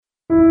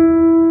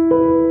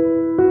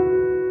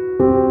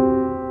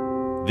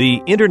The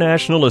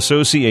International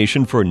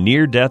Association for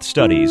Near-Death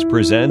Studies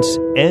presents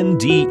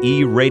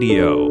NDE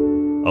Radio,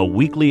 a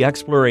weekly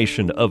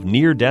exploration of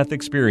near-death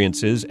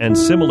experiences and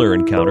similar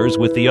encounters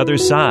with the other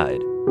side.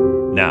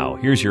 Now,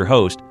 here's your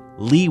host,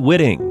 Lee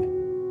Whitting.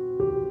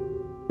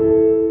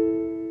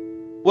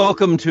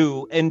 Welcome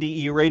to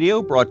NDE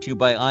Radio, brought to you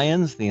by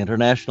IANS, the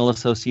International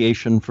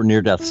Association for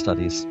Near-Death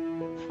Studies.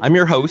 I'm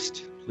your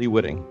host, Lee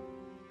Whitting.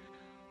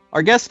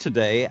 Our guest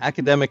today,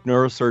 academic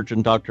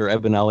neurosurgeon Dr.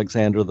 Eben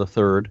Alexander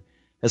III,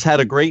 has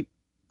had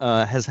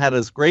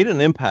as great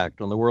an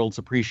impact on the world's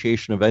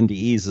appreciation of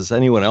NDEs as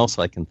anyone else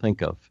I can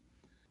think of.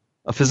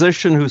 A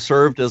physician who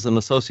served as an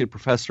associate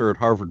professor at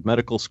Harvard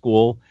Medical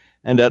School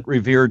and at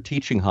revered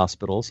teaching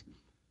hospitals,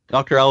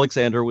 Dr.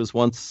 Alexander was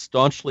once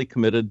staunchly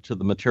committed to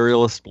the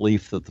materialist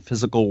belief that the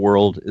physical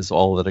world is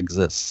all that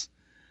exists.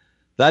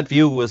 That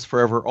view was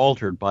forever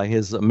altered by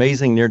his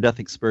amazing near-death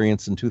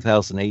experience in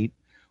 2008,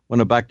 when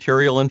a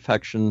bacterial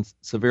infection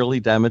severely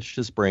damaged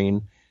his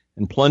brain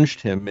and plunged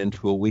him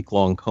into a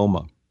week-long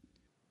coma.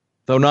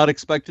 Though not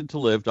expected to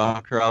live,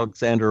 Dr.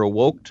 Alexander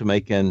awoke to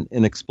make an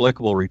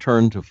inexplicable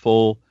return to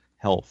full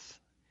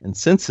health. And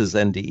since his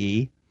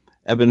NDE,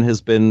 Eben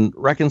has been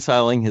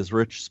reconciling his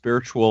rich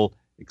spiritual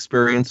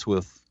experience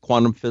with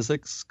quantum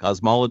physics,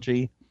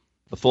 cosmology,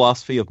 the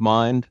philosophy of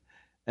mind,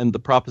 and the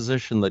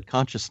proposition that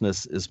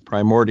consciousness is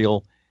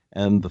primordial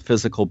and the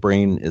physical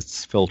brain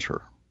its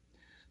filter.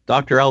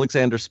 Dr.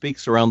 Alexander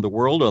speaks around the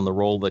world on the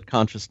role that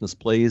consciousness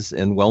plays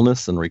in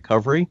wellness and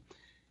recovery.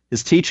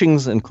 His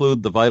teachings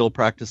include the vital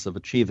practice of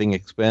achieving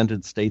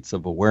expanded states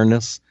of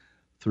awareness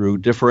through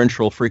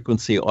differential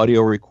frequency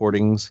audio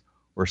recordings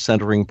or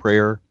centering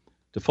prayer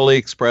to fully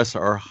express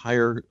our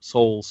higher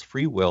soul's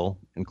free will,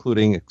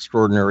 including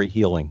extraordinary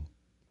healing.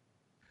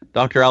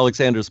 Dr.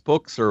 Alexander's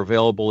books are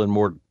available in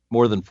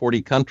more than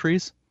 40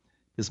 countries.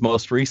 His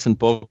most recent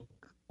book,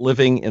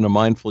 Living in a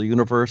Mindful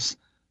Universe,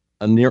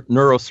 A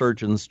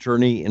Neurosurgeon's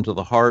Journey into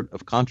the Heart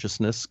of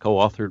Consciousness,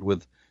 co-authored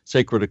with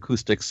Sacred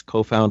Acoustics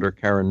co-founder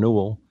Karen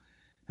Newell,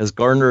 has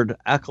garnered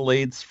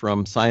accolades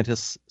from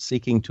scientists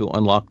seeking to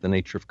unlock the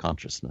nature of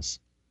consciousness.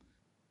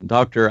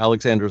 Dr.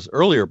 Alexander's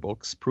earlier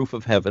books, Proof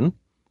of Heaven,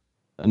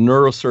 A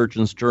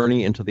Neurosurgeon's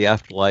Journey into the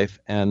Afterlife,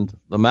 and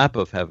The Map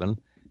of Heaven,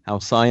 How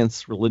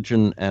Science,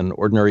 Religion, and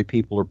Ordinary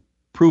People are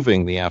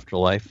Proving the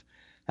Afterlife,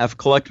 have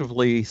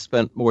collectively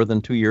spent more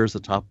than 2 years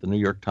atop the New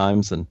York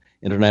Times and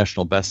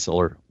international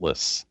bestseller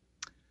lists.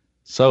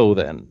 So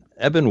then,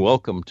 Eben,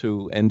 welcome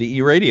to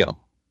NDE Radio.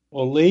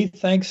 Well, Lee,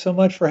 thanks so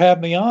much for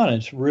having me on.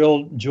 It's a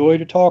real joy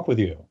to talk with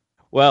you.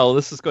 Well,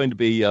 this is going to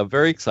be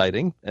very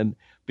exciting. And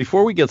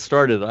before we get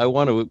started, I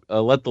want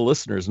to let the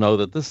listeners know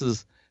that this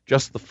is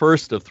just the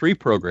first of 3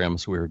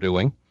 programs we're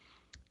doing.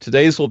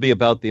 Today's will be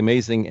about the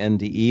amazing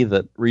NDE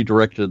that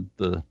redirected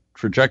the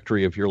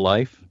trajectory of your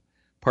life.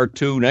 Part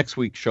 2, next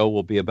week's show,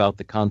 will be about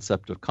the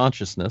concept of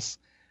consciousness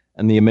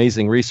and the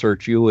amazing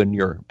research you and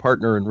your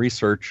partner in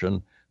research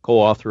and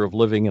co-author of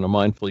Living in a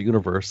Mindful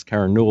Universe,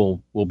 Karen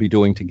Newell, will be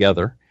doing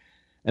together.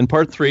 And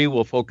Part 3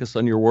 will focus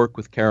on your work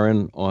with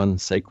Karen on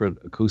Sacred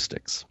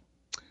Acoustics.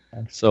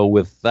 So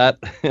with that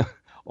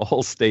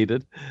all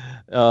stated,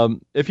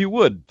 if you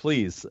would,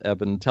 please,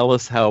 Eben, tell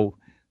us how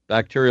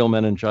bacterial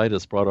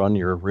meningitis brought on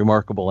your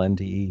remarkable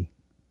NDE.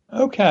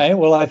 Okay,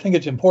 well, I think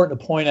it's important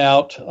to point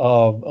out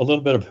a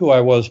little bit of who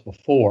I was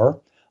before.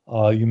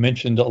 You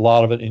mentioned a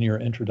lot of it in your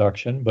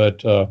introduction,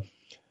 but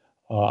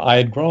I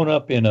had grown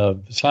up in a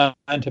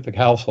scientific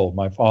household.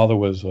 My father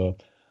was an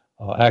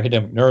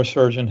academic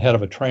neurosurgeon, head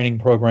of a training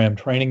program,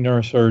 training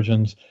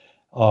neurosurgeons,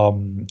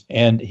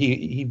 and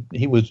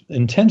he was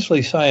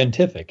intensely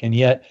scientific, and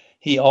yet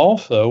he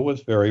also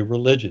was very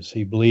religious.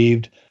 He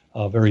believed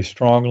very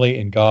strongly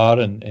in God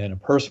and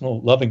a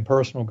loving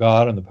personal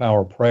God and the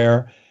power of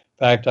prayer.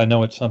 In fact, I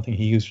know it's something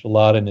he used a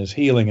lot in his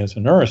healing as a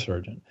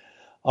neurosurgeon.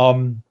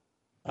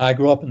 I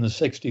grew up in the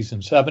 60s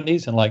and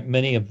 70s, and like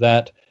many of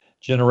that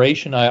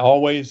generation, I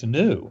always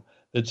knew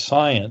that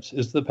science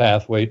is the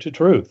pathway to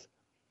truth.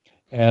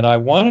 And I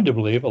wanted to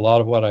believe a lot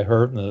of what I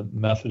heard in the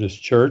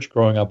Methodist Church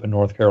growing up in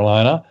North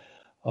Carolina.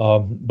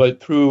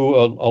 But through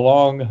a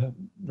long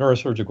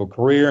neurosurgical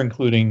career,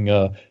 including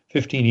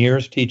 15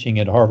 years teaching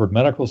at Harvard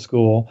Medical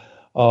School,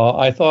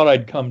 I thought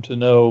I'd come to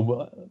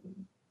know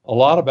a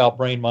lot about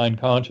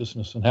brain-mind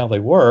consciousness and how they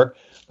work,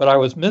 but I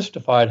was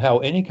mystified how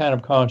any kind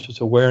of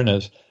conscious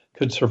awareness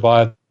could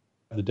survive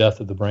the death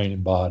of the brain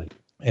and body.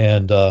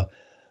 And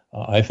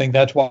I think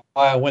that's why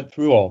I went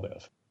through all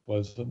this,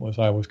 was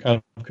I was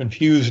kind of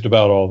confused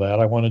about all that.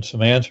 I wanted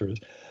some answers.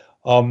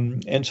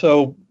 And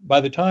so by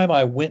the time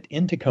I went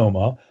into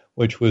coma,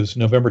 which was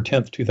November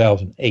 10th,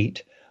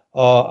 2008,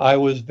 I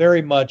was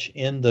very much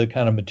in the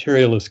kind of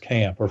materialist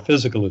camp or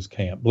physicalist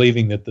camp,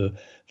 believing that the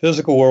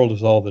physical world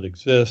is all that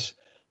exists,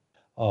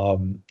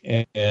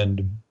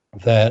 and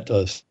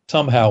that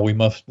somehow we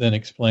must then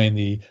explain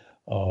the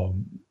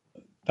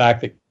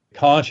fact that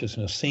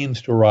consciousness seems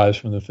to arise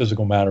from the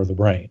physical matter of the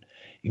brain.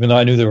 Even though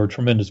I knew there were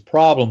tremendous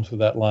problems with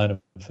that line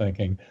of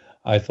thinking,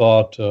 I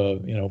thought,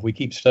 if we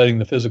keep studying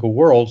the physical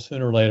world,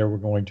 sooner or later we're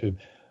going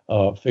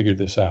to figure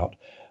this out.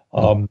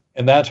 And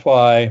that's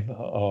why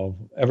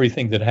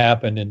everything that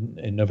happened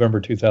in November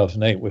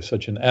 2008 was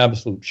such an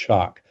absolute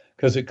shock,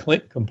 because it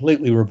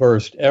completely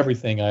reversed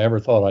everything I ever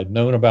thought I'd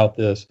known about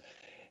this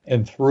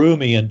and threw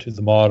me into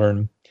the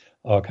modern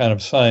kind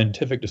of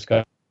scientific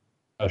discussion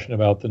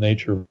about the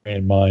nature of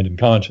brain, mind, and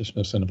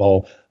consciousness and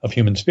of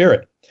human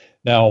spirit.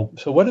 Now,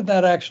 so what did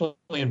that actually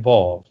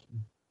involve?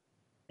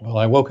 Well,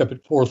 I woke up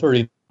at 4:30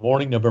 in the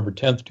morning, November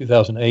 10th,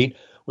 2008,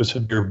 with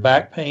severe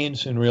back pain,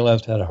 soon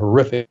realized I had a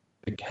horrific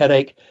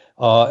headache,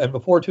 and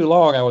before too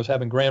long, I was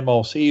having grand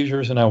mal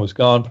seizures, and I was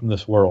gone from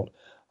this world.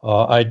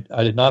 I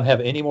did not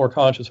have any more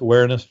conscious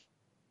awareness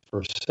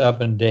for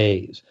 7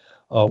 days.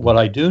 What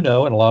I do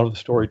know, and a lot of the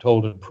story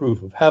told in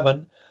Proof of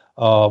Heaven,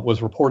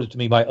 was reported to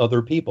me by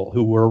other people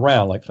who were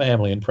around, like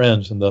family and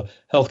friends and the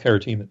healthcare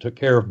team that took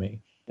care of me.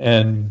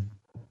 And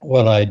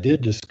what I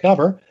did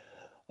discover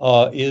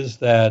is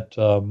that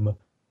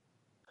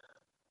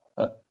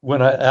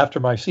after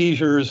my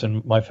seizures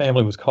and my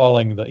family was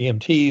calling the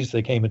EMTs,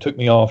 they came and took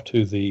me off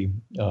to the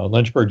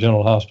Lynchburg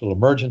General Hospital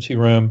emergency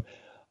room.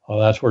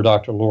 That's where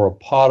Dr. Laura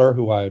Potter,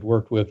 who I had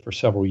worked with for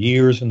several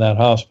years in that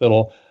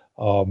hospital,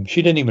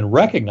 she didn't even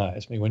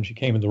recognize me when she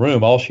came in the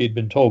room. All she had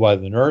been told by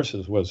the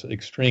nurses was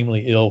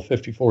extremely ill,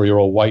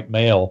 54-year-old white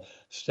male,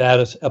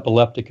 status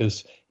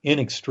epilepticus in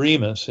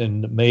extremis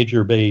in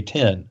major Bay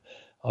 10.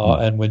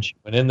 And when she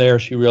went in there,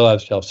 she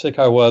realized how sick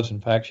I was.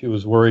 In fact, she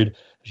was worried.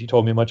 She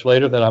told me much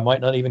later that I might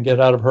not even get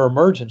out of her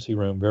emergency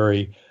room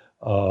very,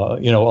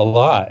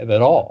 alive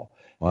at all.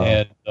 Wow.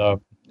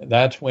 And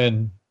that's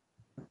when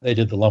they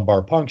did the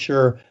lumbar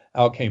puncture.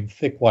 Out came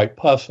thick white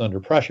pus under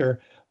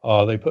pressure.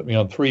 They put me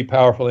on 3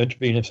 powerful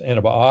intravenous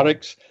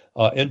antibiotics,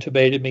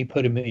 intubated me,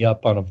 putting me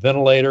up on a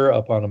ventilator,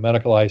 up on a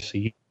medical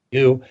ICU.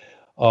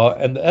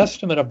 And the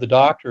estimate of the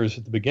doctors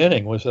at the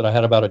beginning was that I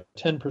had about a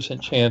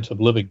 10% chance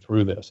of living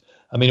through this.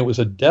 I mean, it was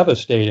a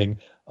devastating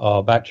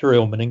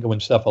bacterial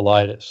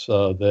meningoencephalitis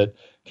that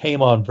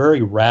came on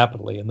very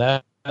rapidly, and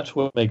that's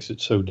what makes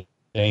it so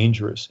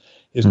dangerous,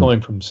 is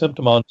going from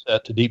symptom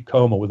onset to deep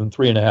coma within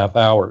 3.5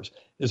 hours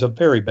is a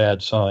very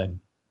bad sign.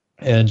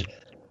 And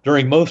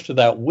during most of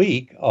that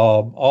week,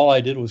 all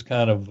I did was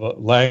kind of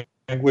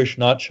languish,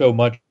 not show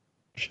much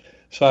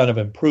sign of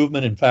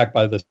improvement. In fact,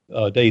 by the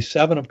day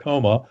 7 of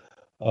coma,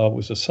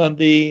 was a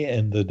Sunday,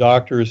 and the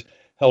doctors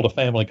held a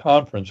family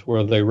conference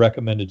where they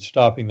recommended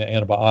stopping the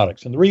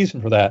antibiotics. And the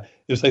reason for that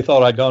is they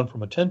thought I'd gone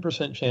from a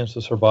 10% chance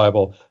of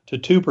survival to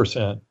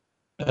 2%.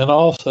 And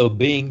also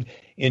being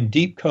in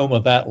deep coma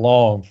that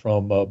long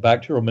from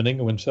bacterial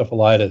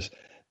meningoencephalitis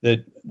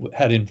that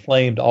had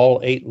inflamed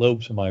all 8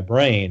 lobes of my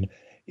brain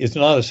is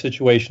not a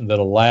situation that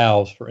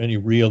allows for any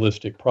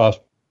realistic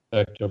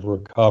prospect of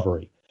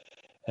recovery.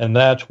 And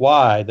that's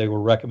why they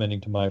were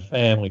recommending to my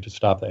family to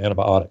stop the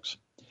antibiotics.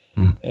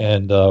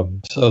 And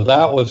so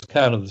that was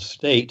kind of the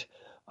state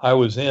I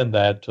was in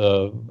that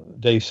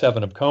day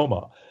 7 of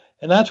coma.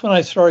 And that's when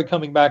I started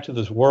coming back to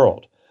this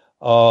world.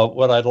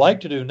 What I'd like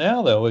to do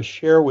now, though, is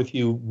share with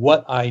you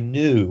what I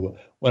knew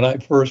when I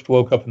first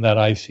woke up in that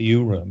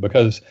ICU room.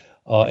 Because,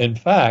 in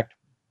fact,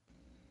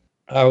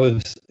 I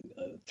was,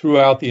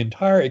 throughout the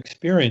entire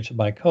experience of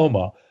my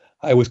coma,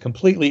 I was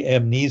completely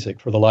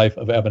amnesic for the life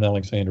of Eben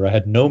Alexander. I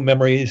had no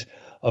memories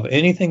of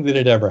anything that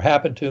had ever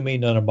happened to me,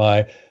 none of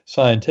my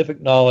scientific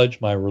knowledge,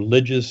 my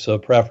religious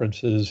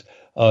preferences,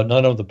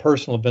 none of the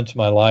personal events of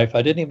my life.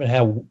 I didn't even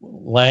have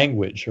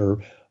language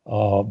or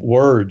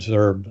words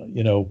or,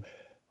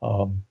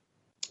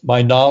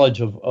 my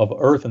knowledge of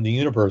Earth and the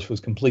universe was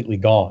completely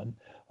gone.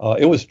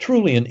 It was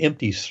truly an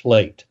empty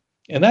slate.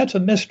 And that's a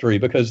mystery,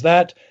 because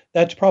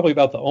that's probably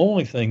about the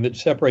only thing that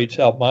separates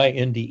out my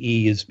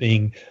NDE as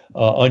being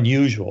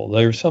unusual.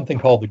 There's something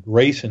called the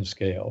Grayson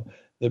scale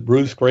that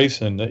Bruce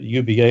Grayson at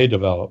UVA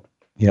developed.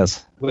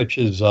 Yes. Which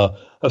is a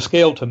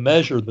scale to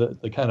measure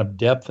the kind of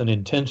depth and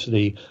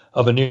intensity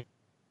of a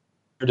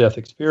near-death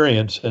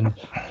experience. And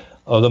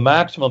the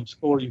maximum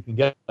score you can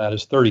get at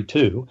is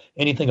 32.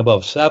 Anything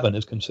above 7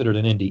 is considered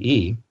an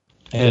NDE.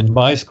 And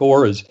my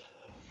score is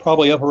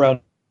probably up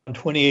around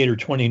 28 or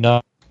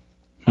 29,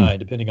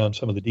 depending on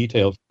some of the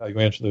details, how you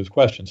answer those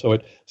questions. So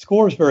it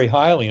scores very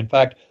highly. In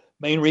fact,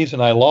 main reason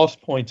I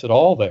lost points at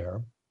all there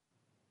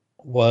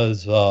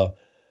was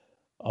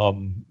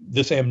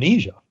this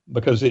amnesia,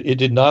 because it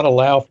did not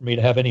allow for me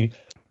to have any,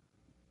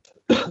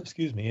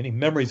 any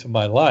memories of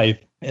my life,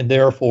 and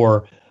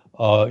therefore,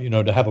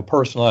 to have a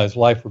personalized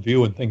life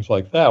review and things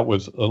like that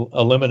was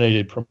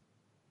eliminated from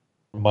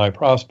my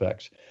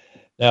prospects.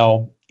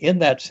 Now, in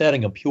that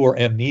setting of pure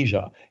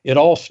amnesia, it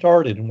all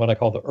started in what I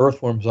call the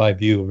earthworm's eye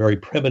view, a very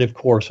primitive,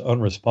 coarse,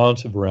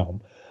 unresponsive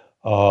realm.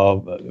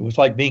 It was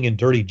like being in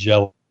dirty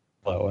jello.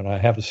 And I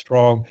have a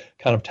strong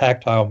kind of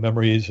tactile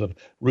memories of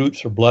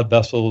roots or blood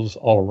vessels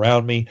all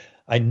around me.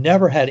 I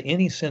never had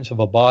any sense of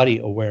a body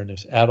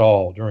awareness at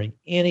all during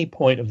any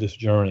point of this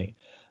journey.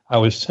 I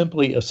was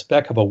simply a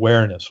speck of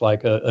awareness,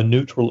 like a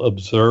neutral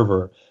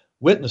observer,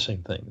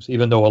 witnessing things,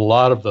 even though a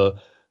lot of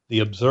the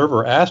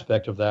observer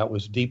aspect of that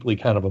was deeply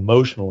kind of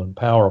emotional and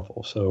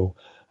powerful. So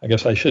I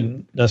guess I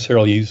shouldn't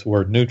necessarily use the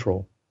word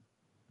neutral.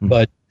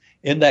 But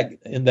in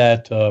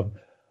that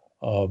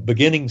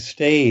beginning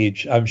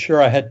stage, I'm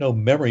sure I had no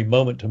memory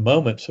moment to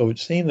moment, so it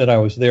seemed that I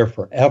was there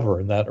forever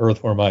in that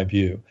earthworm eye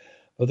view.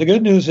 But the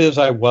good news is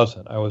I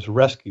wasn't. I was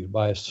rescued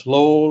by a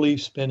slowly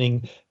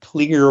spinning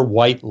clear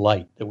white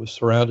light that was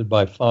surrounded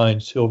by fine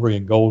silvery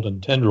and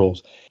golden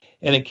tendrils.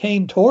 And it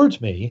came towards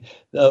me.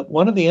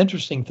 One of the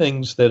interesting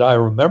things that I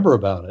remember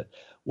about it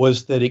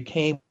was that it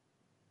came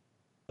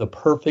the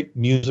perfect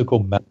musical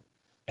melody.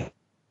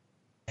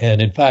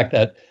 And in fact,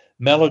 that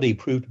melody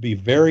proved to be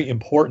very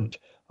important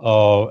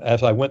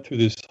as I went through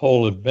this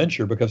whole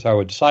adventure, because I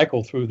would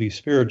cycle through these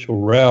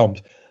spiritual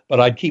realms, but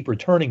I'd keep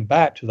returning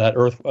back to that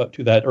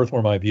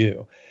earthworm eye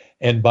view.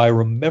 And by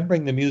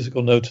remembering the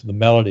musical notes of the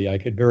melody, I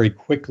could very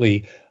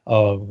quickly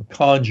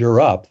conjure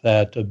up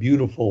that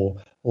beautiful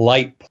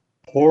light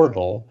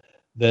portal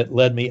that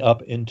led me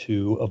up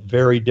into a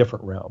very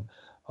different realm.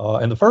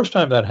 And the first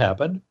time that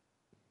happened,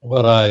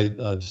 what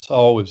I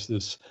saw was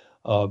this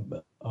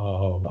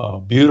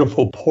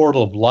beautiful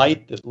portal of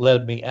light that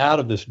led me out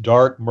of this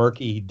dark,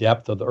 murky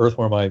depth of the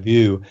earthworm eye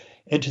view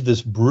into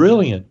this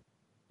brilliant,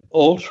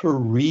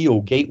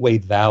 ultra-real Gateway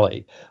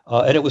Valley.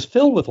 And it was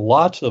filled with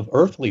lots of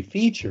earthly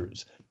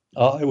features.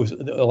 It was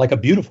like a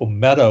beautiful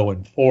meadow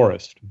and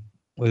forest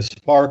with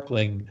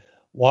sparkling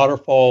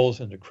waterfalls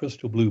and the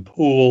crystal blue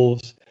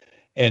pools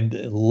and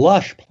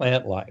lush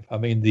plant life. I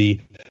mean, the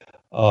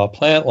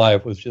plant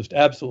life was just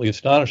absolutely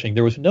astonishing.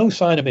 There was no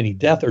sign of any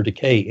death or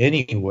decay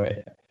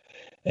anywhere.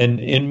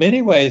 And in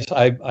many ways,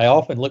 I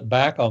often look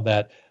back on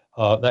that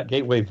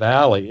Gateway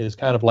Valley as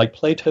kind of like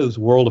Plato's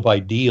world of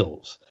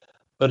ideals,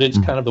 but it's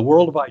kind of the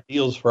world of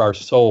ideals for our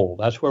soul.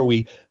 That's where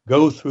we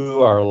go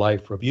through our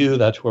life review.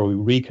 That's where we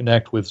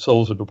reconnect with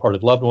souls of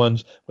departed loved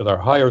ones, with our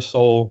higher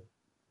soul,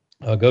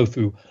 go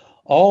through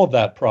all of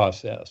that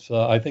process.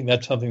 I think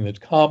that's something that's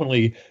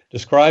commonly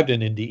described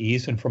in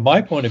NDEs, and from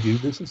my point of view,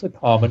 this is a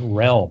common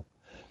realm.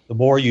 The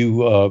more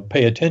you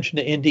pay attention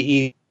to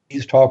NDEs,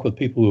 talk with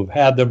people who have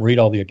had them, read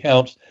all the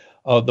accounts,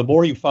 the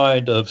more you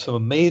find of some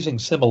amazing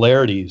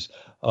similarities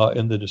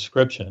in the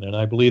description. And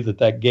I believe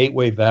that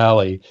Gateway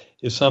Valley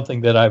is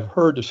something that I've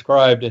heard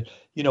described,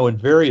 in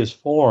various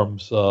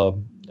forms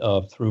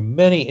through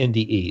many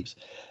NDEs.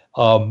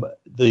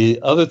 The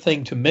other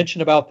thing to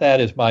mention about that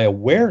is my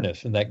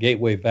awareness in that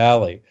Gateway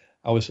Valley.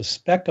 I was a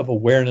speck of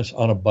awareness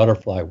on a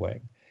butterfly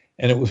wing,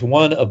 and it was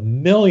one of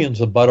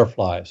millions of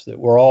butterflies that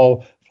were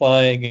all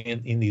flying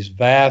in these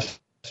vast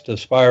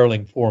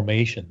spiraling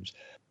formations,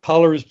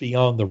 colors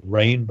beyond the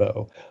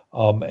rainbow.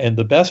 And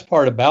the best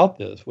part about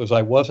this was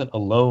I wasn't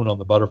alone on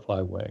the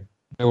butterfly wing.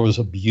 There was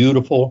a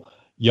beautiful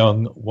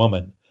young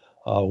woman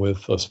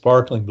with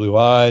sparkling blue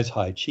eyes,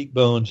 high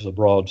cheekbones, a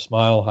broad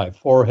smile, high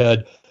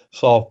forehead,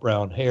 soft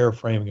brown hair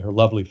framing her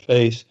lovely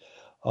face.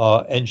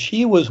 And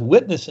she was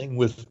witnessing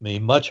with me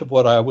much of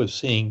what I was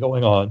seeing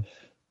going on,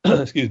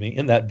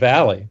 in that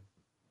valley.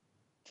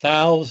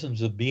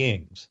 Thousands of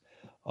beings.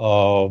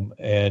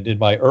 And in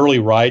my early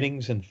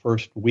writings in the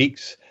first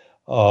weeks,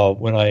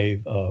 when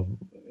I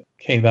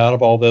came out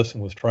of all this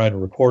and was trying to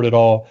record it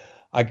all,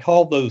 I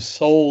called those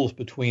souls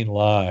between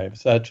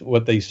lives. That's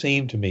what they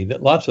seemed to me.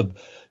 That lots of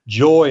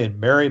joy and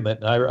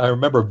merriment. And I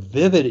remember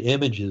vivid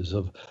images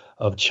of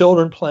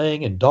children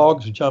playing and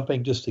dogs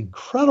jumping, just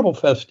incredible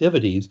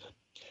festivities.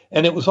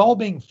 And it was all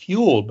being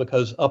fueled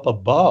because up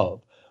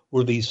above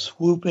were these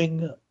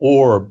swooping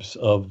orbs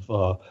of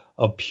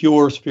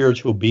pure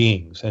spiritual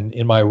beings. And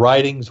in my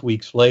writings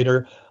weeks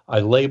later, I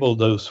labeled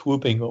those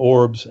swooping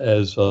orbs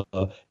as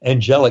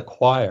angelic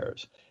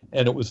choirs.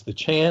 And it was the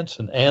chants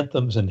and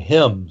anthems and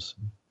hymns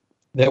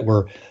that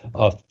were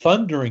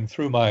thundering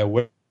through my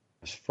awareness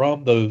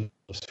from those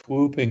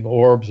swooping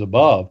orbs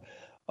above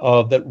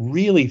that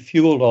really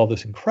fueled all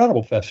this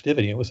incredible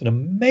festivity. It was an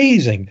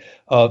amazing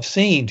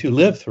scene to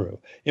live through.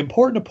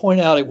 Important to point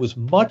out, it was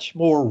much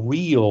more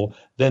real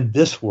than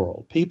this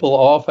world. People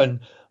often,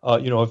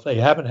 if they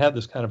haven't had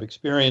this kind of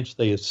experience,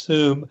 they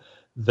assume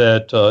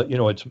that,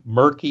 it's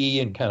murky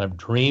and kind of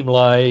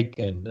dreamlike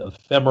and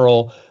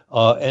ephemeral.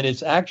 And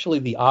it's actually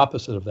the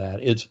opposite of that.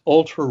 It's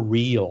ultra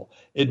real.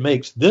 It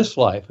makes this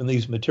life and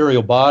these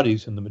material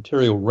bodies in the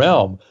material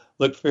realm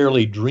look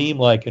fairly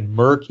dreamlike and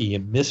murky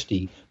and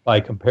misty by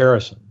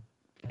comparison.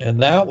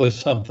 And that was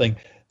something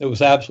that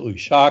was absolutely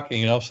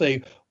shocking. And I'll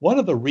say one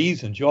of the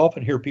reasons you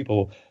often hear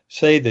people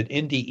say that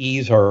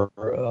NDEs are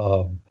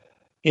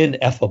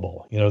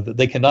ineffable, that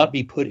they cannot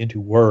be put into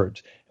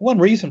words. One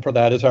reason for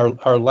that is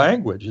our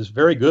language is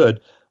very good,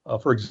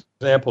 for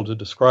example, to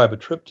describe a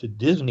trip to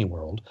Disney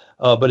World,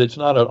 but it's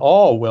not at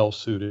all well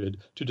suited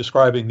to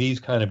describing these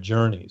kind of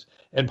journeys.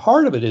 And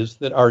part of it is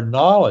that our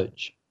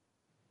knowledge,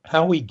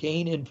 how we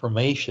gain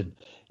information,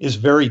 is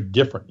very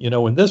different.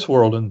 In this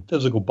world, in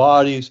physical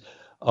bodies,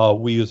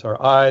 we use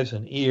our eyes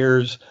and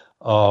ears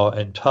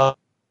and touch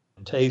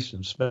and taste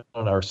and smell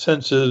and our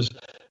senses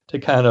to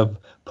kind of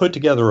put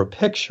together a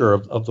picture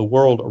of the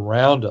world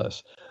around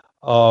us.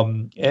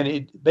 And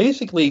it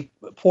basically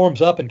forms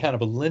up in kind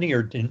of a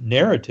linear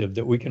narrative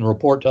that we can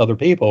report to other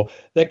people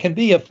that can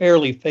be a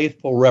fairly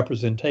faithful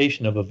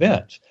representation of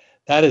events.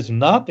 That is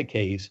not the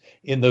case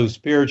in those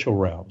spiritual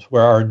realms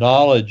where our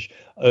knowledge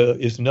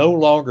is no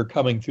longer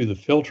coming through the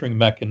filtering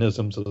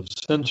mechanisms of the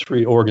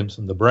sensory organs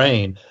in the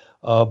brain,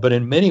 but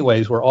in many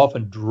ways we're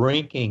often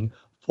drinking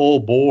full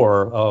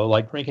bore,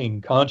 like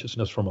drinking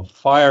consciousness from a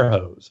fire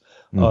hose,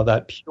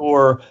 that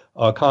pure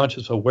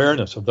conscious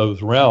awareness of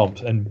those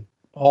realms, and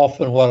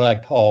often what I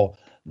call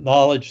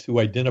knowledge through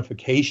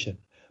identification,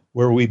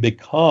 where we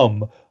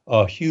become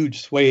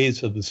huge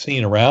swathes of the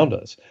scene around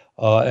us.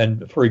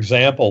 And for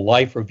example,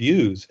 life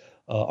reviews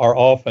are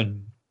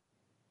often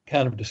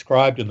kind of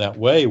described in that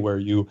way, where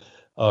you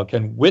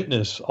can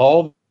witness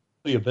all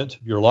the events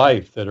of your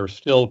life that are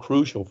still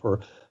crucial for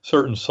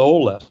certain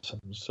soul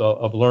lessons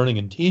of learning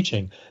and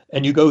teaching,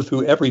 and you go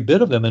through every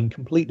bit of them in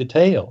complete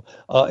detail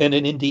in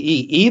an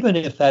NDE, even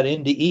if that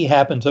NDE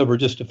happens over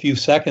just a few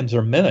seconds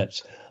or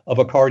minutes of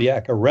a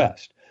cardiac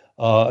arrest.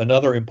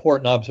 Another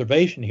important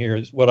observation here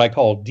is what I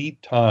call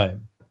deep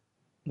time,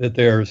 that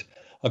there's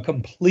a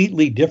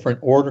completely different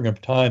ordering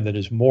of time that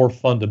is more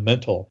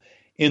fundamental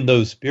in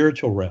those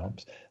spiritual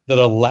realms, that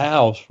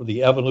allows for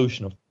the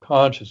evolution of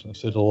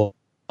consciousness. It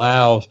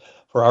allows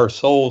for our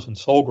souls and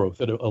soul growth.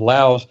 It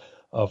allows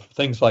for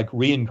things like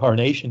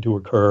reincarnation to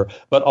occur,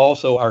 but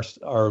also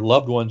our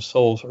loved ones'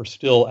 souls are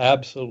still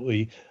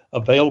absolutely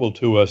available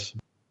to us,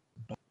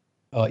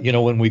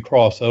 when we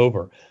cross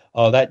over.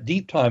 That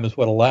deep time is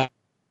what allows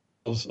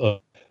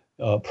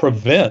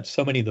prevents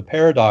so many of the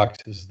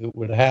paradoxes that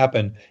would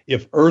happen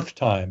if Earth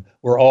time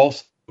were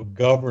also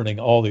governing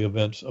all the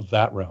events of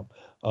that realm.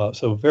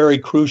 So very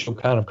crucial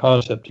kind of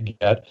concept to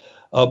get,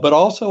 but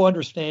also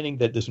understanding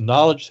that this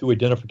knowledge through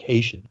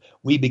identification,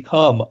 we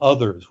become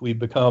others. We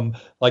become,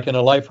 like in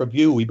a life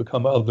review, we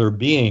become other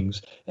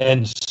beings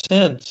and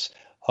sense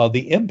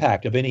the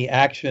impact of any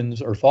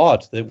actions or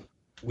thoughts that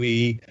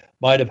we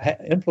might have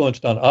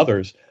influenced on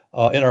others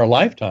in our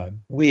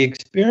lifetime. We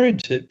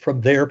experience it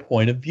from their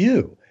point of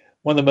view.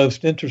 One of the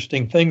most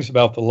interesting things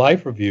about the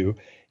life review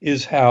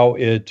is how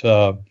it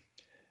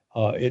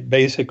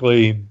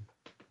basically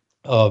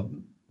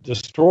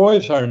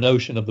destroys our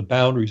notion of the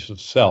boundaries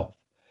of self.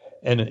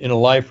 And in a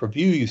life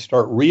review, you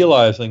start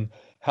realizing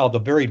how the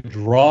very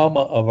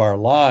drama of our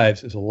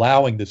lives is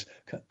allowing this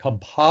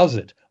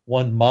composite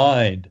one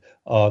mind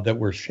that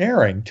we're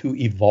sharing to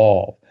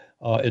evolve.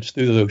 It's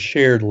through those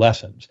shared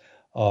lessons.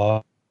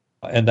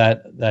 And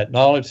that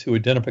knowledge through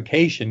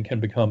identification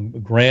can become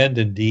grand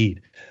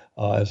indeed,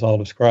 as I'll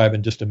describe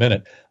in just a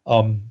minute.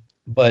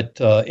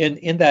 But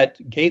in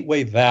that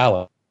Gateway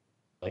Valley,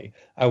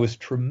 I was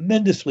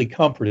tremendously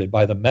comforted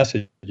by the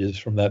messages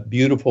from that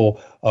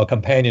beautiful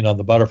companion on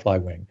the butterfly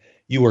wing.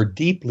 You are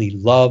deeply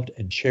loved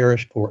and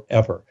cherished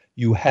forever.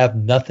 You have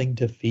nothing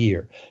to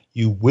fear.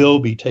 You will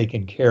be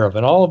taken care of.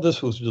 And all of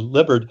this was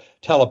delivered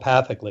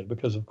telepathically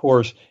because, of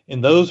course,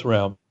 in those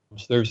realms,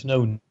 there's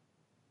no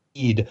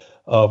need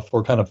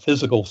for kind of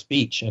physical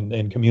speech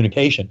and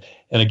communication.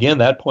 And again,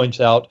 that points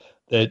out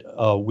that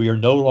we are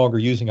no longer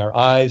using our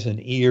eyes and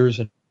ears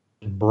and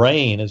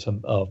brain as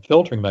a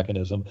filtering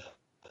mechanism,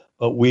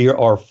 but we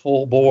are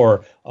full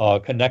bore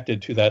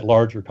connected to that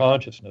larger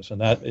consciousness.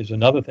 And that is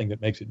another thing that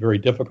makes it very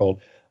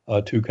difficult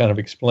to kind of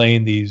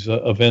explain these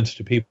events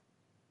to people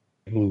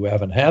who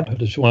haven't had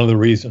it. It's one of the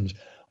reasons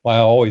why I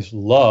always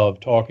love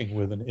talking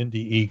with an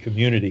NDE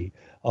community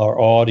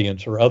or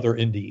audience or other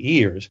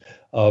NDEers,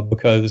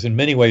 because in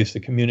many ways the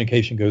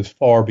communication goes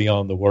far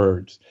beyond the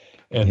words.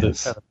 And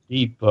this kind of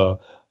deep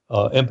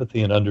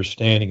empathy and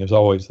understanding is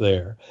always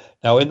there.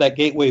 Now, in that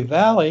Gateway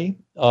Valley,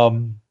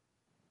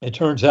 it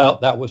turns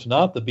out that was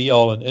not the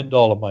be-all and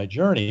end-all of my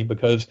journey,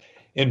 because,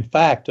 in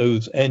fact,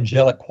 those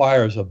angelic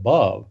choirs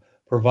above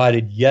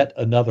provided yet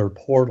another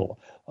portal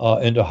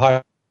into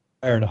higher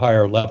and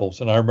higher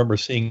levels. And I remember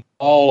seeing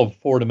all of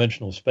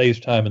four-dimensional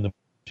space-time in the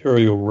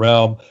material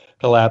realm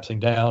collapsing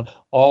down,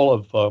 all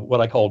of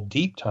what I call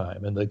deep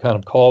time and the kind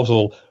of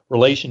causal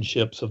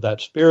relationships of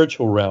that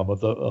spiritual realm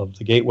of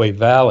the Gateway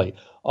Valley,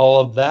 all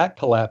of that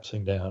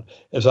collapsing down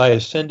as I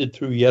ascended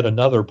through yet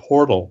another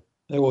portal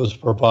that was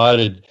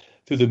provided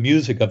through the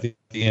music of the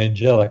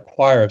angelic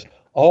choirs,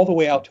 all the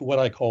way out to what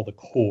I call the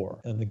core.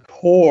 And the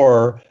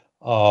core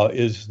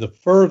is the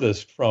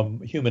furthest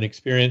from human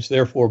experience,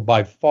 therefore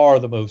by far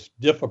the most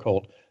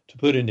difficult to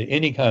put into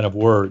any kind of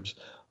words.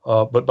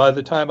 But by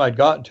the time I'd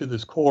gotten to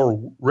this core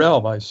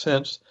realm, I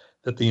sensed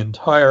that the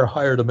entire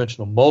higher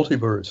dimensional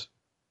multiverse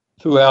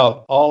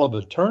throughout all of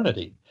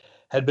eternity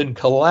had been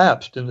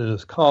collapsed into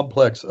this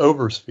complex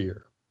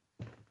oversphere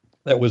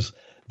that was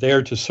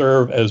there to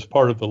serve as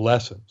part of the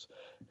lessons.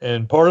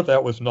 And part of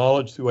that was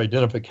knowledge through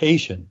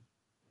identification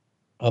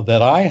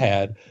that I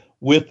had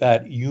with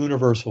that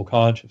universal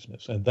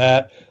consciousness. And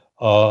that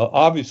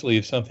obviously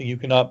is something you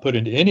cannot put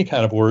into any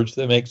kind of words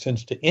that make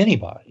sense to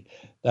anybody.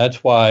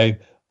 That's why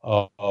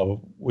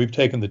we've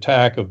taken the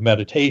tack of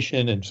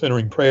meditation and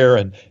centering prayer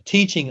and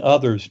teaching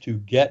others to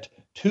get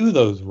to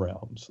those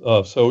realms.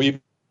 So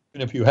even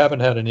if you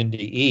haven't had an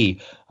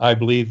NDE, I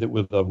believe that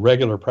with a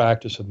regular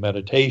practice of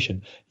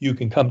meditation, you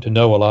can come to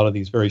know a lot of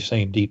these very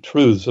same deep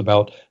truths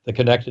about the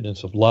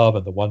connectedness of love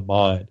and the one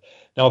mind.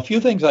 Now, a few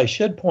things I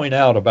should point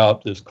out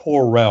about this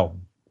core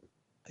realm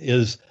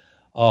is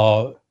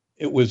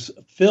it was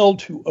filled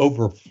to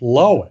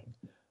overflowing.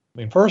 I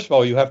mean, first of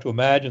all, you have to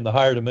imagine the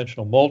higher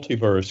dimensional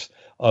multiverse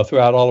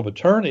throughout all of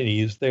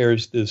eternities.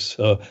 There's this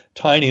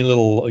tiny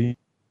little,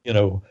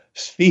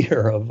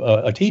 sphere of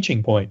a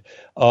teaching point.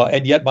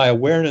 And yet my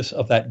awareness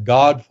of that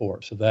God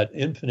force, of that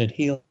infinite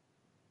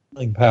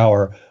healing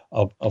power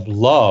of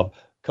love,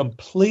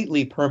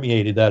 completely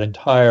permeated that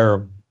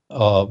entire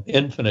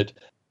infinite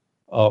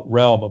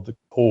realm of the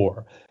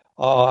core.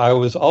 I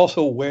was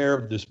also aware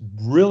of this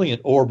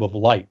brilliant orb of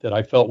light that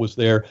I felt was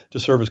there to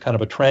serve as kind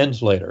of a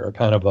translator, a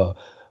kind of a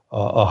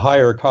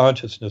higher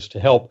consciousness to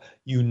help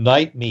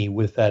unite me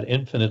with that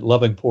infinite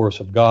loving force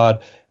of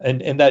God.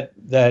 And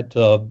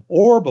that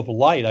orb of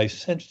light I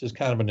sensed as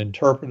kind of an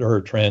interpreter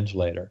or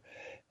translator.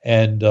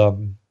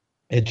 And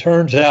it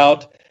turns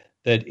out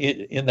that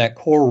in that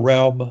core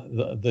realm,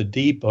 the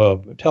deep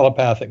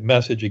telepathic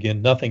message,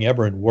 again, nothing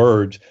ever in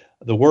words.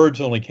 The words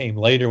only came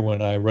later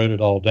when I wrote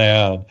it all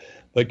down.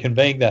 But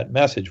conveying that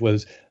message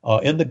was,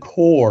 in the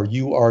core,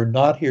 you are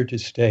not here to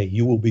stay.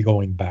 You will be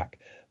going back.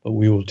 But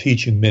we will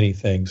teach you many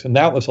things. And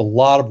that was a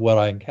lot of what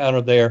I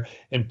encountered there.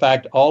 In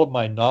fact, all of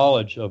my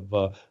knowledge of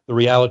the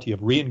reality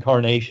of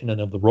reincarnation and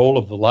of the role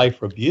of the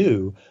life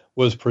review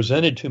was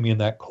presented to me in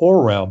that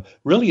core realm,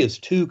 really as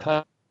two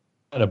kind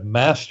of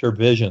master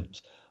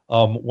visions.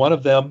 One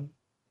of them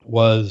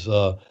was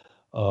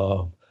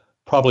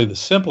probably the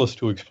simplest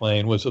to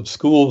explain, was of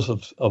schools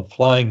of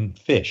flying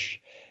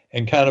fish.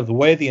 And kind of the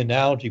way the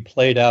analogy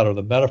played out, or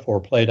the metaphor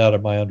played out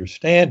in my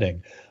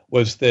understanding,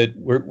 was that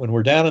when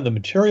we're down in the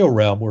material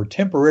realm, we're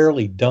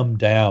temporarily dumbed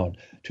down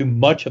to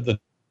much of the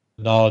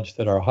knowledge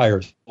that our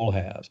higher soul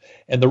has.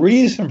 And the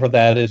reason for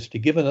that is to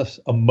give us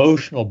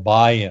emotional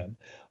buy-in,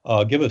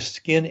 give us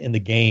skin in the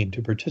game,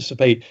 to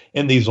participate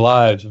in these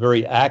lives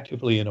very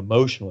actively and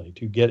emotionally,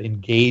 to get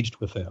engaged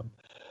with them.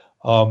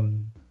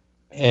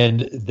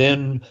 And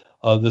then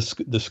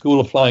the School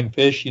of Flying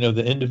Fish,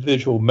 the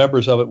individual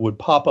members of it would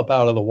pop up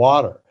out of the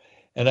water.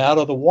 And out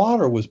of the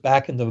water was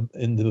back in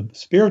the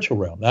spiritual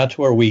realm. That's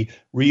where we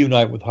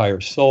reunite with higher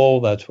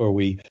soul. That's where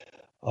we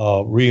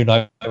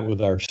reunite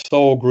with our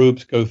soul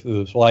groups, go through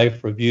those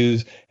life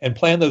reviews, and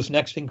plan those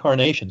next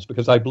incarnations.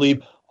 Because I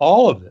believe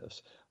all of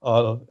this,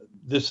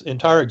 this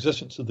entire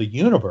existence of the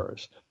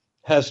universe,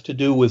 has to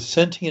do with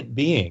sentient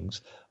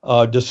beings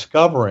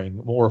discovering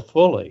more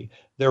fully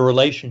their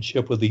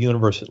relationship with the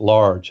universe at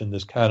large, and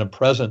this kind of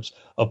presence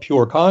of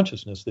pure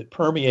consciousness that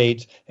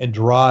permeates and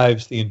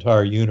drives the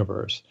entire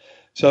universe.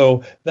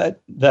 So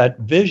that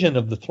vision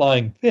of the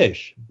flying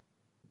fish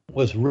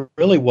was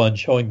really one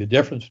showing the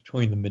difference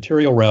between the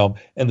material realm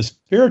and the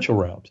spiritual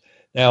realms.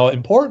 Now,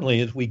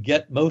 importantly, is we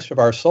get most of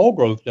our soul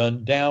growth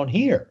done down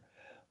here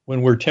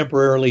when we're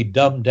temporarily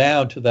dumbed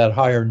down to that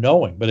higher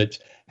knowing. But it's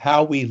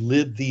how we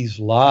live these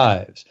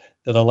lives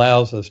that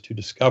allows us to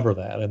discover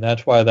that. And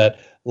that's why that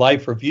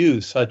life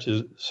review serves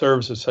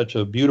as such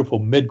a beautiful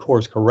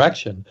mid-course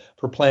correction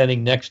for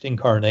planning next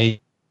incarnations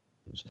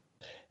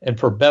and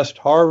for best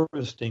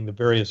harvesting the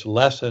various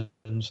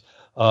lessons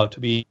to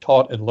be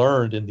taught and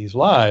learned in these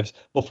lives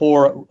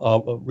before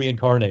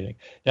reincarnating.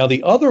 Now,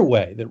 the other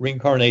way that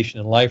reincarnation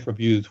and life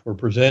reviews were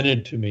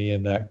presented to me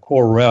in that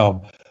core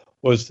realm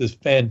was this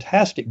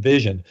fantastic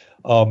vision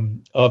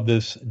of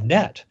this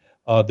net.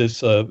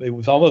 It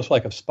was almost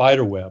like a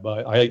spider web.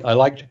 I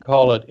like to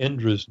call it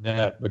Indra's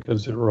net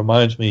because it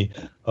reminds me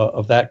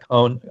of that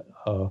kind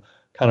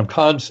of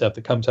concept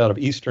that comes out of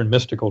Eastern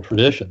mystical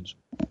traditions.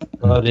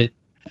 But it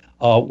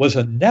was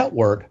a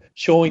network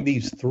showing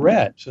these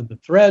threads, and the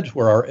threads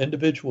were our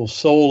individual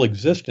soul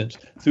existence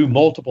through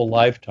multiple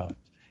lifetimes.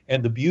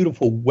 And the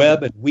beautiful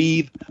web and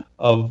weave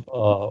of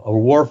a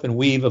warp and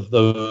weave of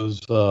those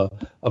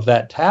of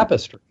that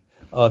tapestry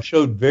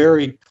showed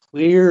very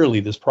clearly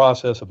this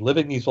process of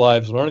living these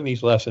lives, learning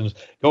these lessons,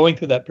 going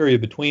through that period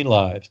between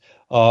lives,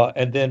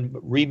 and then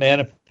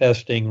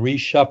remanifesting,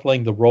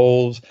 reshuffling the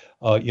roles.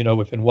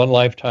 If in one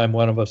lifetime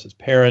one of us is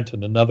parent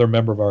and another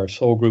member of our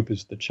soul group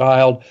is the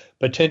child,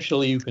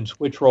 potentially you can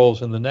switch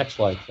roles in the next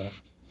lifetime.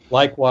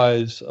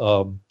 Likewise,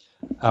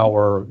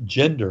 our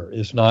gender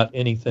is not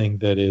anything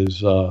that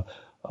is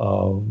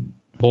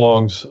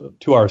belongs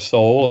to our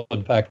soul.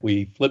 In fact,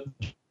 we flip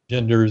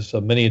genders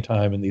many a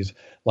time in these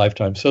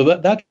lifetimes. So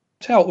that's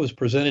how it was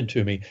presented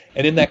to me.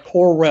 And in that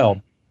core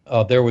realm,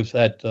 there was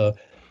that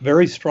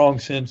very strong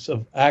sense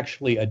of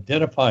actually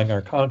identifying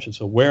our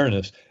conscious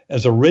awareness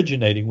as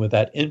originating with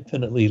that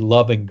infinitely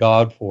loving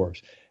God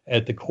force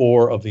at the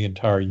core of the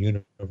entire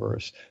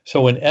universe.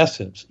 So in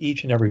essence,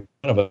 each and every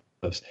one of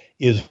us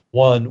is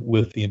one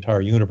with the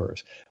entire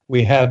universe.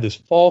 We have this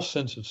false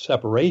sense of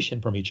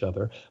separation from each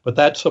other, but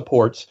that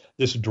supports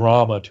this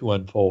drama to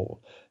unfold.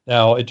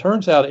 Now, it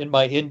turns out in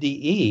my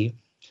NDE,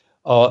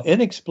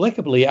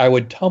 inexplicably, I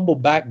would tumble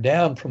back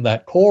down from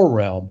that core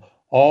realm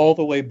all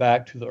the way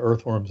back to the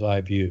earthworm's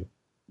eye view.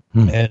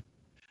 And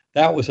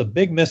that was a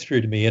big mystery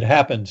to me. It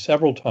happened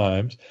several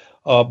times,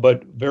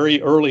 but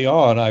very early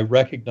on, I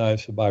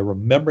recognized that by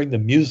remembering the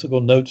musical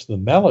notes of the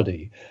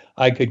melody,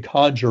 I could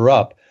conjure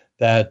up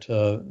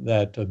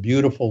that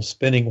beautiful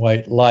spinning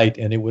white light,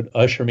 and it would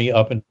usher me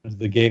up into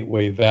the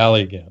Gateway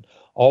Valley again.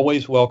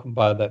 Always welcomed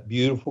by that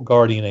beautiful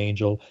guardian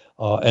angel,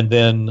 and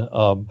then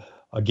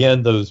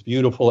again, those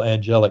beautiful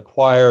angelic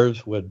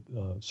choirs would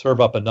serve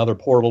up another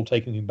portal,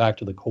 taking me back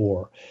to the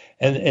core.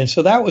 And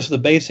so that was the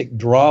basic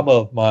drama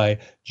of my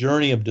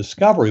journey of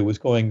discovery, was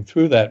going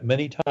through that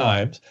many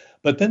times.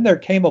 But then there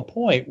came a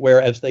point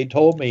where, as they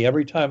told me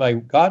every time I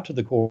got to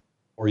the core,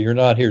 you're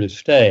not here to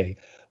stay,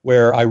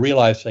 where I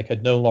realized I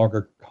could no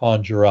longer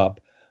conjure up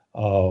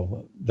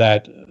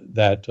that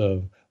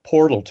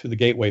portal to the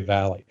Gateway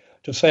Valley.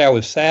 To say I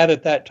was sad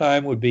at that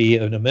time would be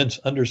an immense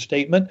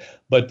understatement,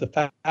 but the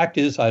fact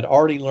is I'd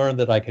already learned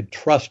that I could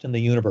trust in the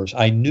universe.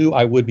 I knew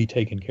I would be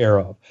taken care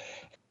of.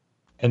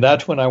 And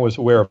that's when I was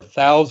aware of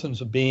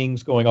thousands of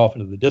beings going off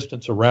into the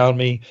distance around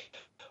me,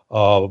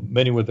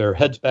 many with their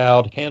heads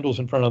bowed, candles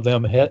in front of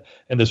them,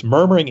 and this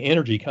murmuring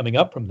energy coming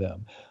up from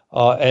them.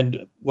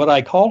 And what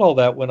I called all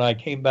that, when I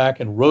came back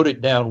and wrote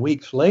it down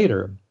weeks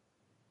later,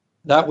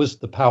 that was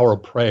the power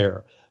of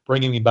prayer,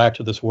 bringing me back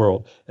to this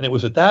world. And it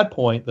was at that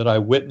point that I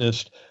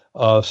witnessed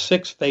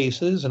 6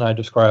 faces, and I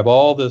describe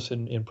all this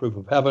in Proof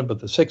of Heaven, but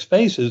the 6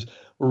 faces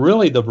were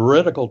really the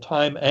veridical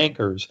time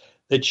anchors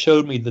that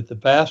showed me that the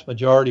vast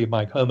majority of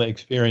my coma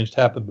experience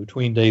happened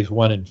between days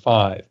 1 and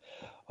 5.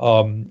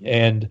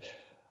 And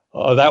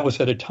that was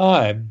at a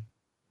time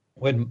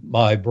when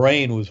my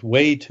brain was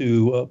way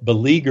too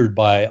beleaguered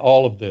by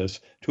all of this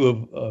to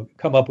have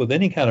come up with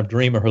any kind of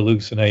dream or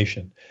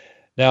hallucination.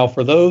 Now,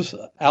 for those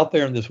out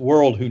there in this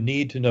world who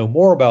need to know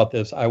more about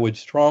this, I would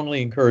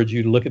strongly encourage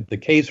you to look at the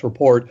case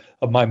report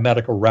of my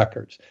medical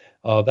records.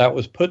 That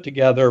was put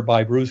together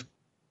by Bruce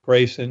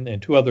Grayson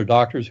and 2 other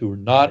doctors who were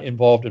not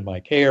involved in my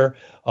care.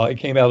 It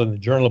came out in the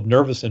Journal of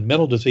Nervous and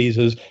Mental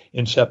Diseases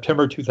in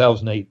September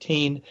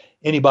 2018.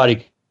 Anybody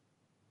can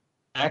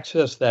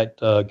access that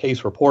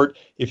case report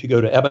if you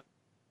go to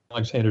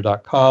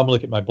ebenalexander.com,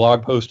 look at my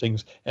blog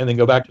postings, and then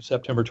go back to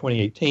September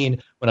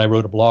 2018 when I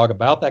wrote a blog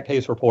about that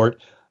case report.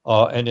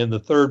 And in the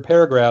 3rd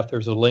paragraph,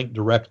 there's a link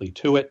directly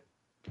to it.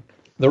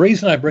 The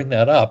reason I bring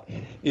that up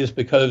is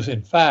because,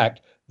 in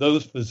fact,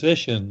 those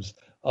physicians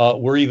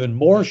were even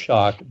more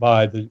shocked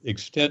by the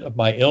extent of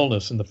my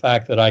illness and the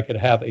fact that I could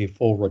have a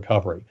full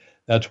recovery.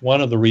 That's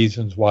one of the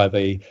reasons why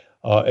they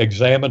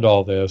examined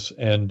all this,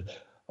 and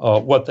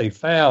what they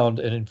found,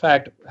 and in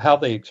fact, how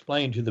they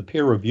explained to the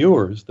peer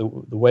reviewers the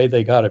way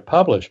they got it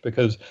published,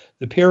 because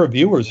the peer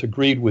reviewers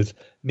agreed with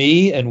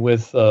me and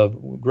with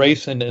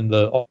Grayson and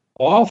the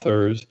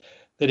authors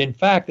that, in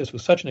fact, this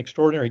was such an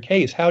extraordinary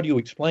case. How do you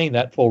explain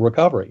that full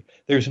recovery?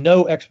 There's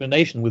no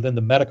explanation within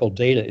the medical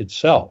data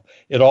itself.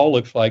 It all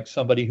looks like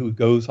somebody who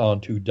goes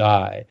on to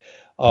die.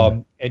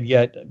 And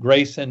yet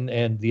Grayson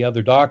and the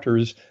other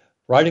doctors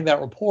writing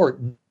that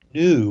report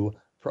knew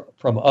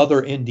from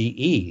other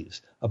NDEs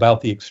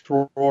about the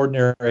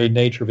extraordinary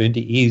nature of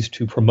NDEs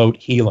to promote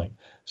healing.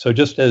 So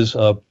just as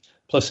a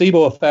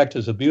placebo effect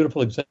is a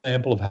beautiful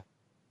example of how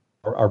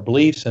our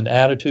beliefs and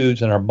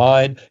attitudes and our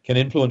mind can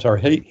influence our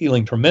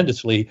healing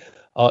tremendously,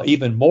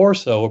 even more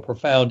so, a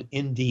profound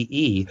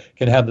NDE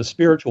can have the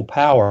spiritual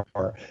power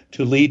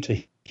to lead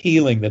to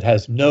healing that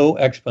has no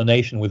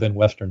explanation within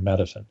Western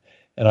medicine.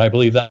 And I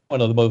believe that's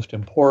one of the most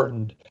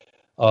important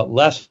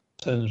lessons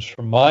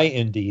from my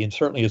NDE, and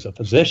certainly as a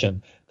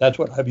physician, that's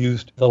what I've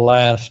used the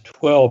last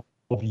 12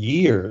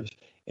 years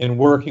in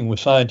working with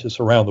scientists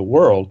around the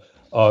world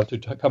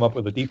to come up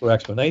with a deeper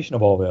explanation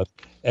of all this.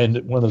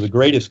 And one of the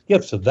greatest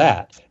gifts of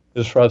that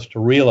is for us to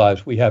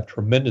realize we have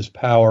tremendous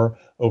power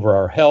over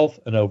our health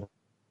and over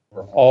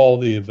all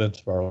the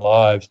events of our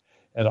lives.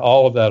 And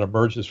all of that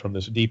emerges from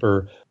this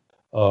deeper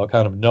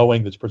kind of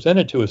knowing that's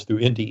presented to us through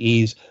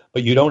NDEs.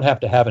 But you don't have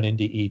to have an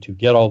NDE to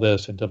get all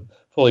this and to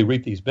fully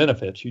reap these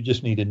benefits. You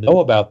just need to know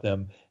about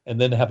them and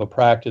then have a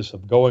practice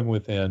of going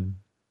within,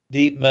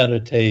 deep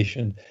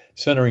meditation,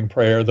 centering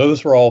prayer.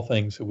 Those are all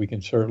things that we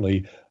can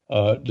certainly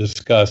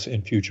discuss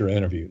in future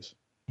interviews.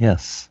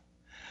 Yes.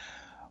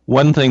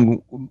 One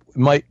thing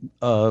might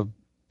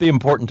be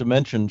important to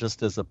mention,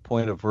 just as a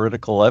point of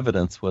veridical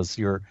evidence, was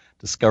your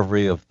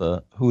discovery of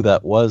who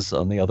that was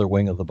on the other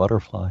wing of the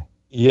butterfly.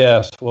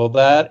 Yes, well,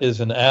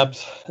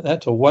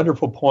 that's a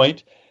wonderful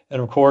point.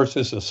 And of course,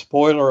 it's a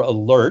spoiler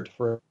alert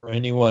for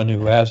anyone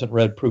who hasn't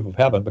read Proof of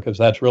Heaven, because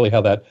that's really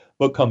how that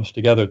book comes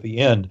together at the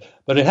end.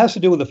 But it has to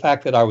do with the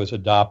fact that I was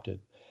adopted.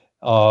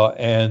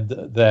 And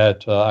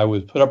that I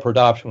was put up for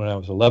adoption when I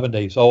was 11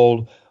 days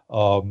old.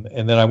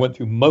 And then I went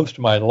through most of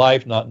my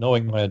life not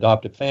knowing my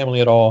adopted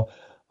family at all.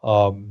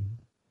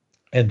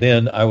 And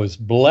then I was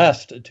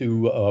blessed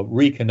to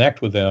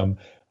reconnect with them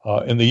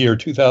in the year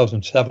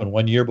 2007,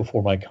 1 year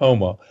before my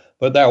coma.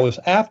 But that was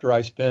after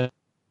I spent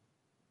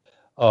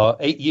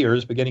 8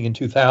 years, beginning in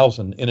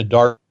 2000, in a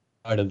dark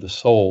night of the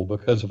soul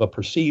because of a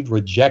perceived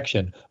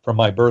rejection from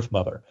my birth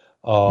mother.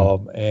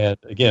 And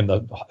again,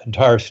 the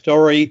entire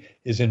story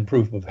is in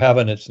Proof of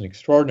Heaven. It's an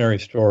extraordinary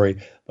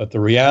story, but the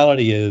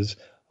reality is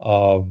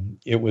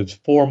it was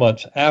 4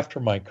 months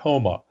after my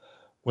coma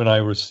when I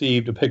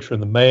received a picture in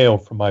the mail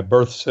from my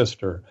birth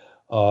sister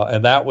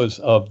And that was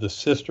of the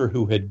sister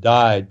who had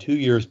died 2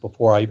 years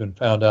before I even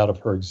found out of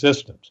her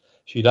existence.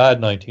 She died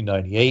in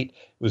 1998. It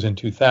was in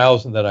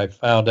 2000 that I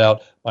found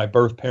out my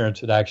birth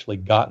parents had actually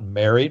gotten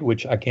married,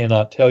 which I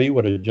cannot tell you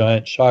what a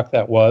giant shock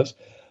that was.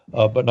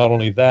 But not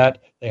only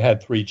that, they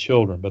had 3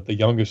 children, but the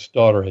youngest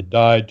daughter had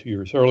died 2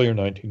 years earlier,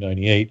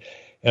 1998.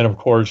 And of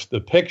course, the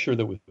picture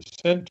that was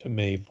sent to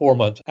me 4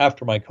 months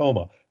after my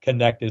coma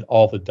connected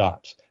all the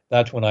dots.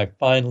 That's when I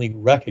finally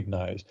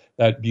recognized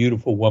that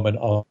beautiful woman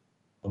on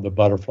the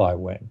butterfly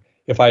wing.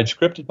 If I had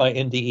scripted my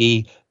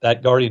NDE,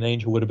 that guardian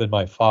angel would have been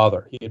my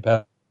father. He had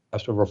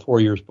passed over 4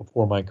 years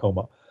before my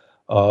coma.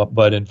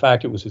 But in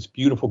fact, it was this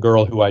beautiful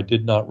girl who I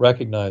did not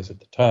recognize at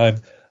the time.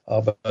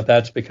 But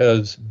that's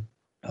because,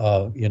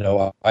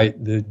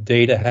 the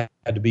data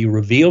had to be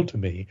revealed to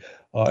me.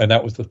 And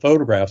that was the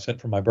photograph sent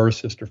from my birth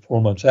sister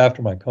 4 months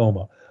after my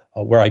coma,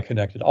 where I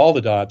connected all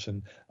the dots.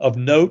 And of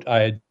note, I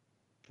had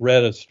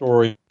read a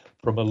story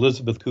from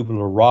Elizabeth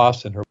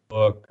Kubler-Ross in her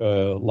book,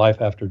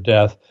 Life After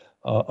Death,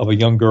 of a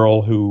young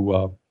girl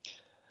who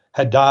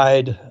had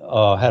died,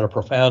 had a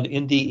profound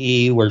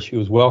NDE where she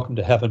was welcomed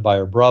to heaven by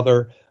her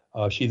brother.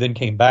 She then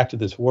came back to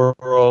this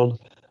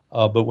world.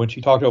 But when she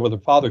talked over with her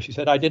father, she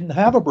said, I didn't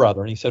have a brother.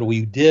 And he said, well,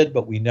 you did,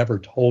 but we never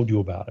told you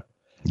about it.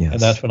 Yes.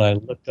 And that's when I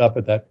looked up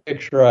at that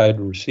picture I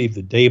had received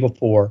the day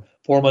before,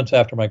 4 months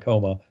after my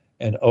coma.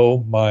 And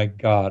oh my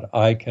God,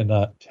 I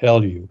cannot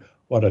tell you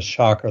what a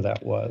shocker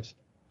that was.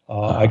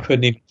 I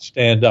couldn't even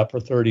stand up for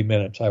 30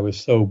 minutes. I was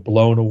so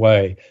blown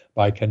away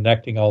by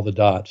connecting all the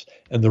dots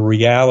and the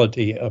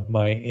reality of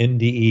my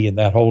NDE and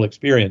that whole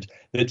experience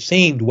that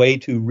seemed way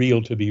too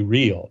real to be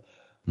real.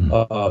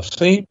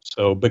 Seemed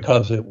so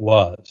because it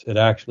was. It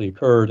actually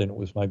occurred, and it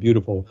was my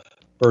beautiful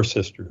birth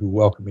sister who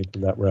welcomed me to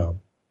that realm.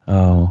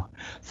 Oh,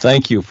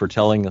 thank you for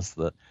telling us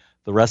the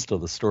rest of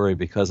the story,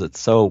 because it's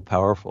so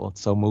powerful.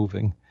 It's so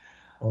moving.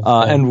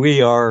 And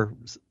we are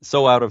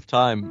so out of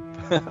time,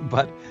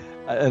 but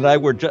I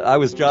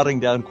was jotting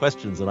down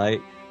questions, and I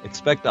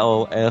expect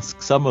I'll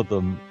ask some of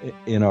them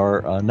in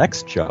our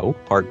next show,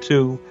 part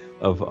 2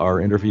 of our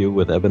interview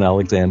with Eben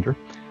Alexander.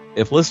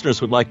 If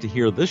listeners would like to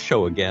hear this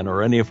show again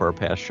or any of our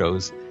past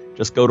shows,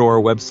 just go to our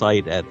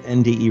website at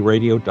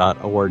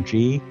nderadio.org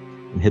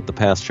and hit the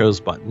past shows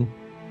button.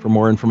 For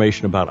more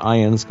information about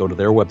IANDS, go to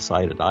their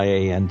website at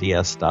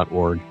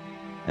iands.org.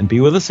 And be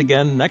with us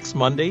again next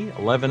Monday,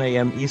 11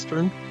 a.m.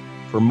 Eastern,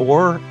 for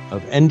more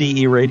of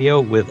NDE Radio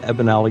with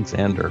Eben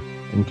Alexander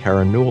and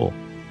Karen Newell.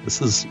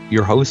 This is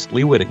your host,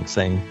 Lee Witting,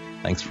 saying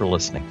thanks for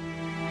listening.